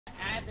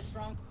had the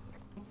strong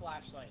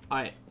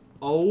flashlight.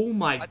 Oh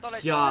my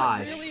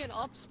gosh. Really an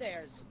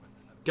upstairs.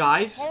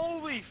 Guys.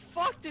 Holy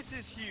fuck, this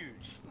is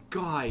huge.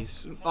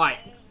 Guys. Alright.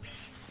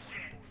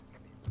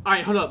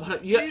 Alright, hold up.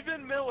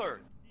 Stephen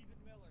Miller.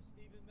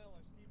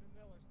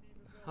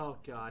 Oh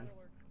god.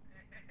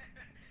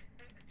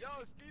 Yo,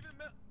 Stephen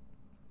Miller.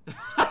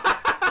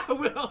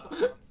 Will.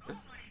 Oh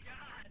my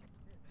god.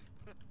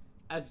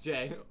 That's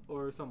Jay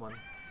or someone. Yeah.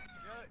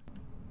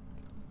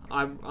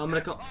 I'm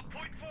gonna come.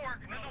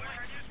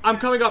 I'm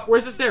coming up.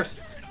 Where's the stairs?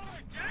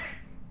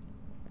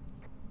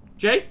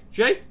 Jay?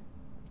 Jay?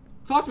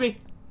 Talk to me.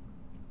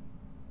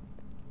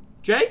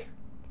 Jay?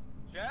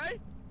 Jay?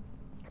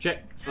 Jay.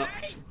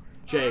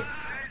 Jay.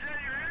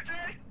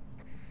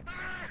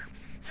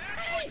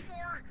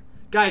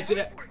 Guys,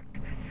 oh,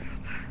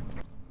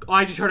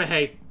 I just heard a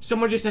hey.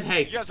 Someone just said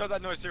hey. You guys heard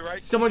that noise too,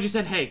 right? Someone just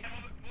said hey.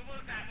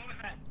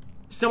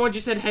 Someone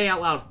just said hey out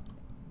loud.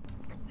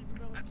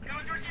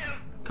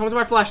 Come to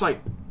my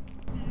flashlight.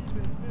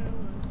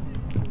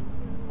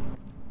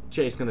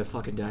 Jay's gonna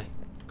fucking die.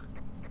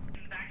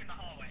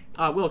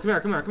 Will, come here,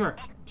 come here, come here.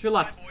 To your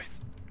left.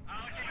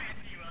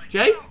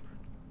 Jay?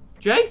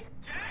 Jay?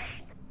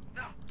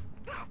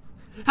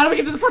 How do we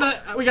get to the front of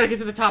the... We gotta get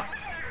to the top.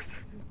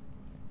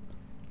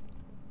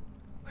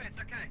 Wait, it's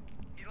okay.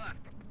 He left.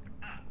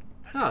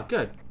 Oh,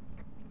 good.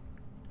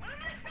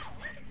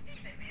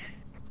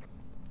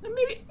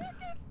 Maybe...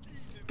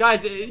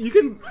 Guys, you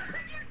can...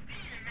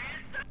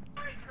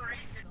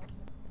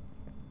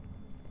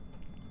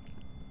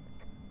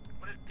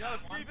 Yo,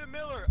 Stephen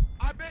Miller,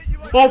 I bet you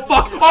like... Oh,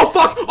 fuck! Oh,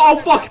 fuck!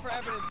 Oh,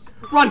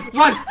 fuck! Run!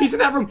 Run! He's in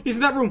that room! He's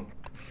in that room!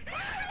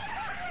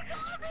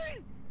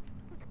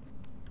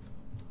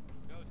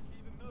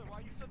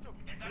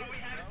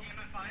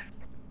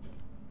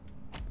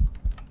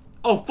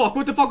 Oh, fuck!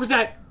 What the fuck was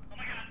that? Oh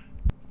my god.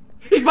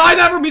 He's behind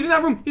that room! He's in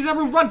that room! He's in that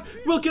room! Run!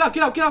 Will, get out!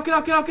 Get out! Get out! Get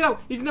out! Get out! Get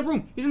out! He's in that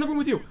room! He's in the room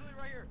with you!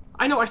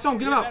 I know! I saw him!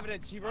 Get him out!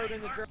 Evidence. He wrote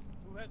in the journal.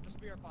 Who has the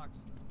spirit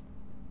box?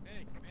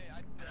 Hey, I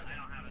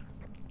don't have it.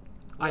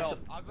 Alright, Well, so...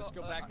 let's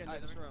go back into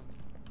this room.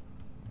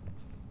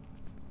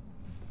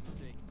 Let's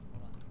see.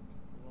 Hold on.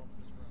 Who owns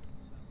this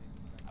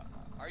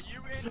room? Are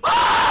you in?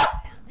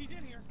 Ah! He's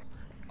in here.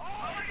 Oh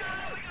my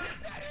god!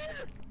 He's not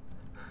here!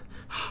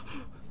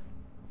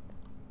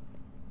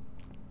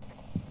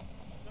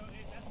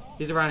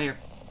 He's around here.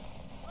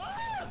 I'm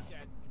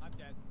dead. I'm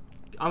dead.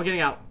 I'm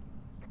getting out.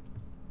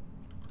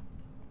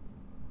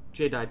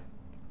 Jay died.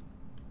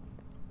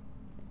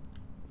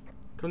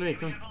 Come to me,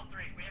 come. We have all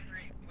three. We have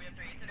three. We have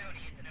three. It's an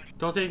Odie. It's an Odie.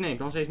 Don't say his name,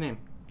 don't say his name.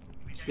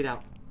 Just get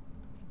out.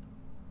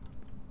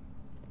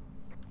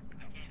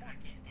 I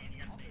can't. Danny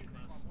has to stay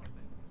close.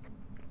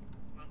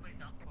 Well, please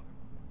don't.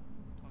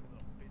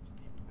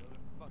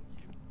 Fuck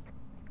you.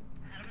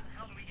 How the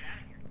hell do we get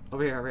out of here?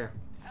 Over here, over here.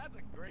 That's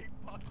a great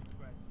fucking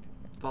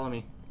question. Follow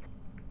me.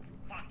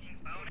 Fucking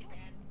phone.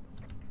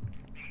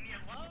 Leave me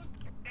alone.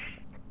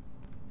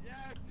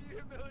 Yeah,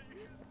 Stephen Miller,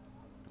 you...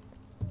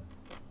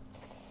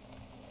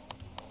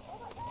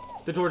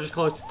 The door just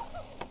closed.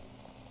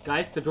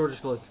 Guys, the door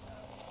just closed.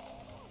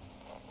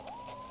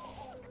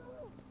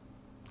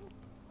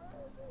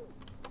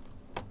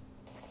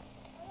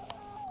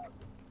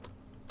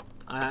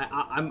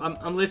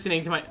 I'm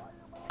listening to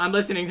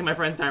my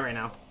friends die right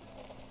now.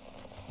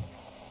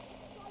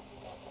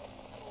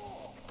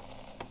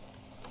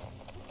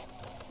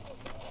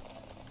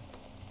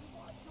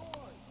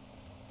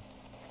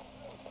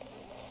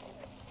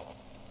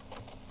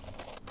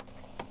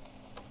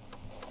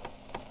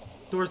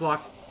 Door's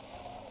locked.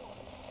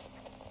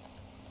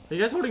 Are you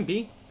guys holding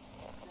B?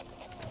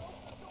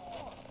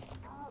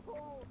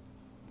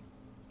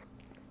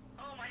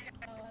 Oh my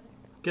god.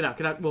 Get out,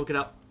 get out, Will, get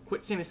out.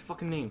 Quit saying his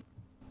fucking name.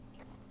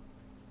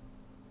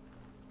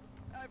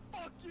 Hey,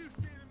 fuck you,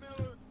 Stephen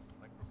Miller!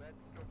 Like, from that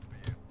goes for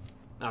you.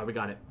 Oh, we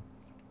got it.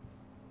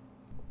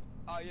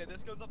 Oh, yeah, this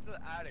goes up to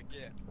the attic,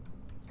 yeah.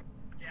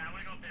 Yeah, I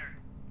wanna go up there.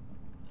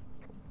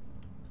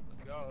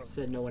 Let's go.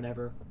 Said no one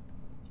ever.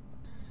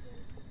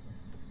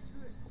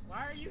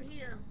 Why are you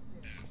here?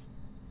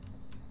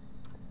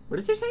 What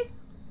did she say?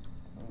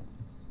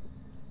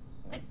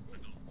 It's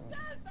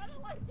death! I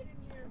don't like it in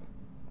here.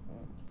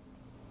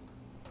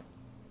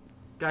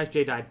 Guys,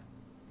 Jay died.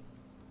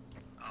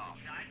 Oh,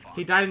 fuck.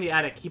 He died in the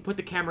attic. He put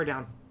the camera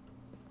down.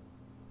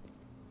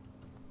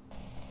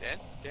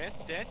 Dan.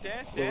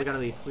 Will, we gotta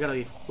leave. We gotta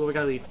leave. Will, we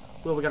gotta leave.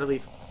 Will, we gotta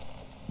leave.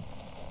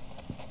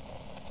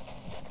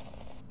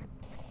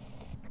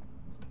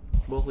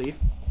 Will, leave.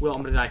 Will,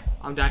 I'm gonna die.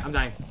 I'm dying. I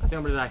think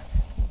I'm gonna die.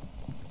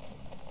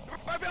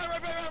 Right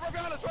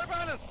behind us, right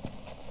behind us!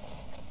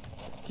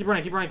 Keep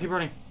running, keep running, keep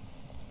running.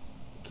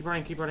 Keep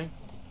running, keep running.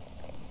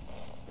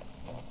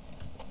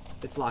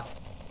 It's locked.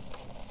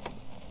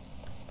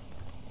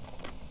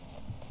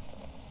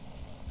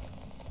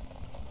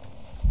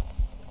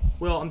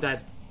 Will, I'm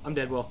dead. I'm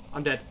dead, Will.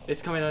 I'm dead.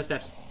 It's coming down the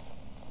steps.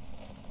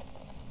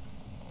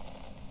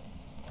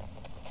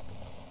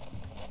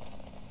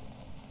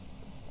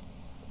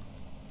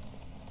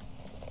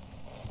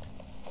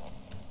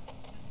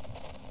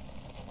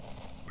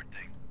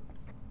 Okay,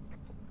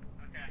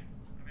 I'm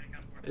gonna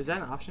come for Is that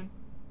an option?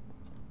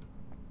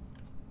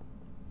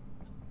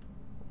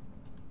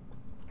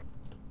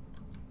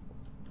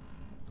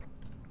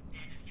 Yeah,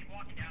 just keep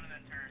walking down to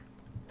that turn.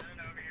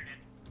 No, over here,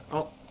 dude.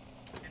 Oh.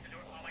 Hit the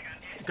door. Oh my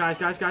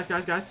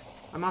god. Guys.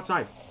 I'm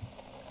outside.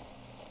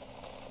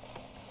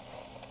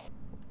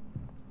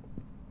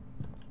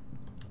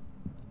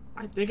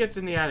 I think it's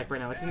in the attic right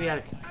now. It's in the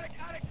attic. Attic!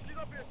 She's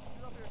up here!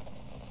 She's up here!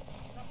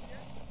 Up here?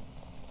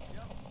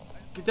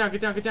 Yep. Get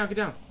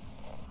down.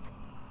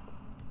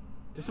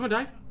 Did someone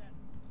die?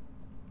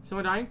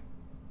 Someone dying?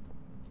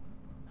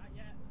 Not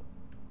yet.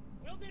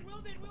 Will did.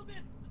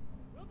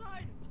 Will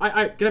died.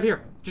 Alright, get up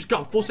here. Just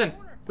go. Full send.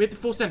 We have to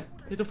full send.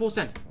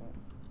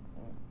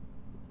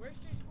 Where's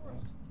Chase Force?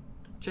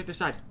 Check this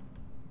side.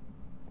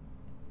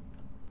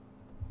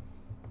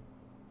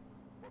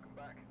 Welcome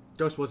back.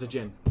 Ghost was a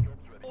Jin.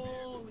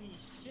 Holy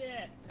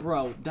shit.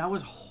 Bro, that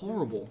was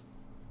horrible.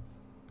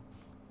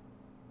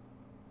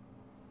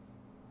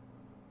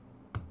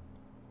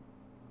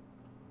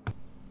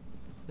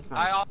 It's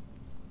fine.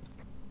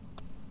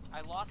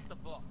 I lost the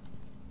book.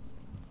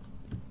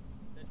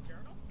 The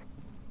journal?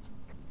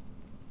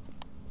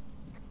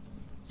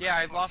 Yeah,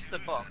 I lost the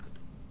book.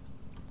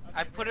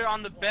 I put it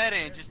on the bed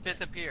and it just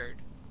disappeared.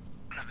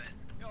 None of it.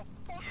 Yo,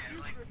 fuck Yeah, you,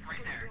 like, Chris.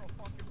 right there. You're a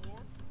fucking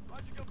whore.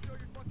 Why'd you go show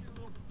your fucking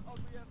little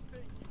ugly ass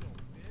face, you little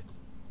bitch?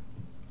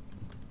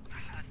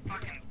 That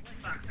fucking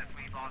sucks if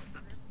we lost the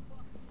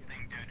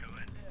thing due to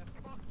it. Yeah,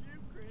 fuck you,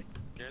 Chris.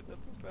 Get the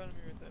poop out of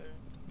me right there.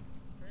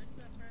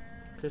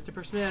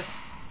 Christopher Smith.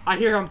 I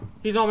hear him.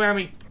 He's all around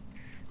me.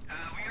 We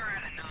are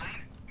at a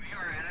 9.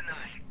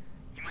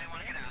 You might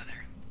want to get out of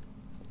there.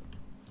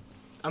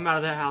 I'm out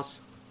of that house.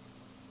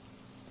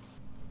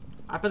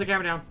 I put the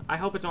camera down. I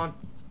hope it's on.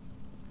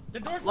 The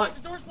door's Look.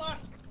 locked. The door's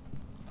locked.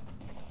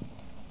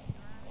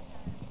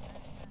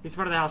 He's in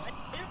front of the house. I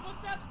hear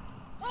footsteps.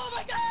 Oh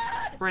my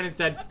god! Brandon's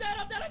dead. I'm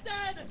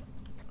dead.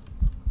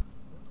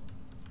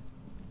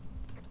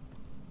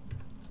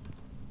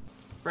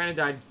 Brandon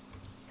died.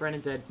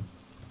 Brandon dead.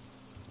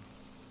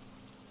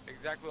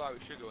 Exactly why we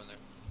should go in there.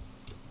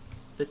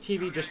 The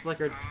TV just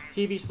flickered.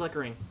 TV's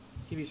flickering.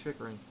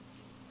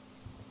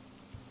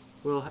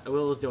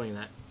 Will is doing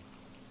that.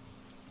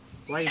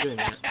 Why are you doing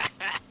that?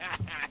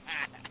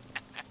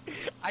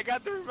 I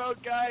got the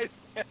remote, guys.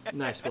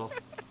 Nice, Will.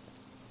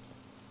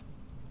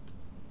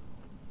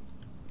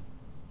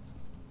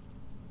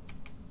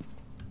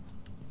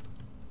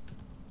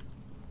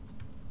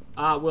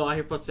 Will, I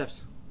hear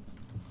footsteps.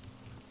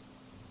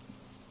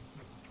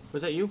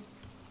 Was that you?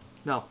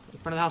 No, in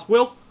front of the house.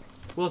 Will!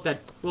 Will's dead.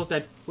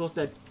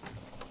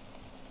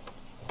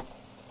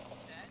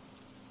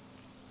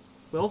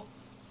 Will?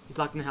 He's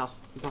locked in the house.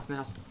 Will's locked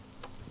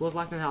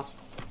in the house.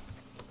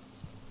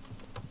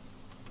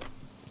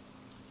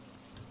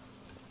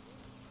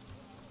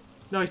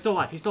 No, he's still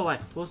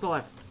alive. Will's still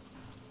alive.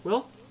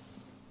 Will?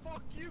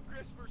 Fuck you,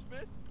 Christopher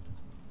Smith.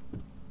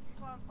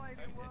 Keep on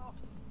fighting, Will.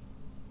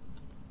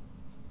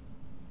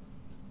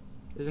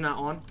 Isn't that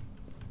on?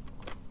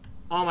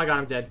 Oh my god,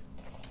 I'm dead.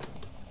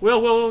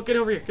 Will, get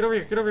over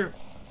here.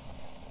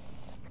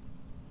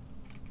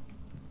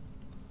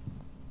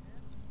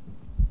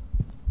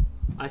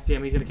 I see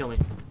him, he's gonna kill me.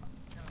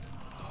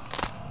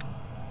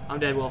 I'm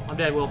dead, Will.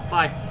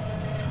 Bye.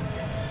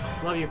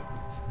 Love you.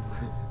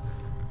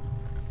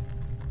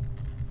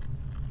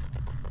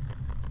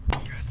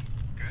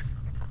 Good.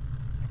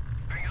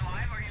 Are you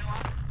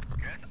alive?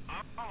 Good.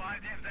 I'm alive,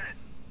 damn dead.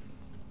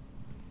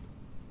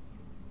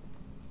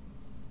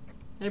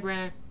 Hey,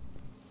 Brandon.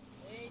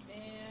 Hey,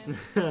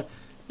 Dan.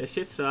 This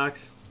shit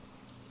sucks.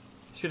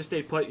 Should have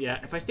stayed put. Yeah,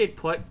 if I stayed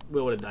put,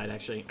 Will would have died,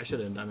 actually. I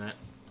shouldn't have done that.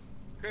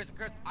 Chris,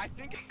 I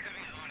think It could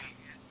be Oni.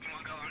 You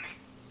want to go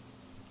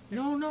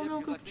Oni?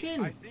 No, go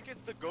Jin. I think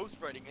it's the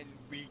ghostwriting, and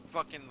we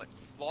fucking like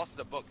lost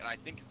the book, and I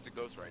think it's the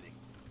ghostwriting.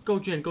 Go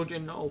Jin,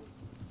 no.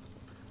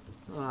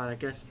 I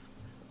guess.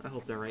 I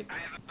hope they're right. I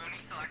have Oni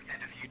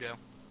selected if you do.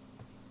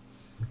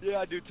 Yeah,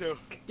 I do too.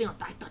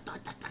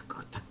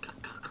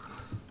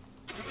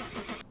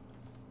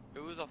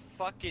 It was a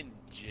fucking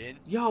Jin.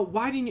 Yo,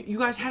 why didn't you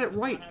guys had it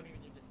right? I'm not having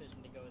a decision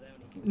to go with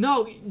Oni.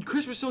 No,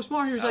 Chris was so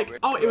smart. He was Oh, like, Rich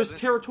oh, it was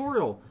wasn't?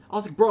 territorial. I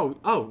was like, bro,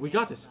 oh, we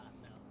got this.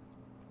 No.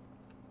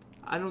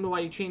 I don't know why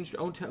you changed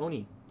Own to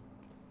Oni.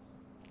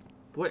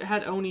 What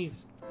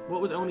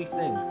was Oni's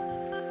thing?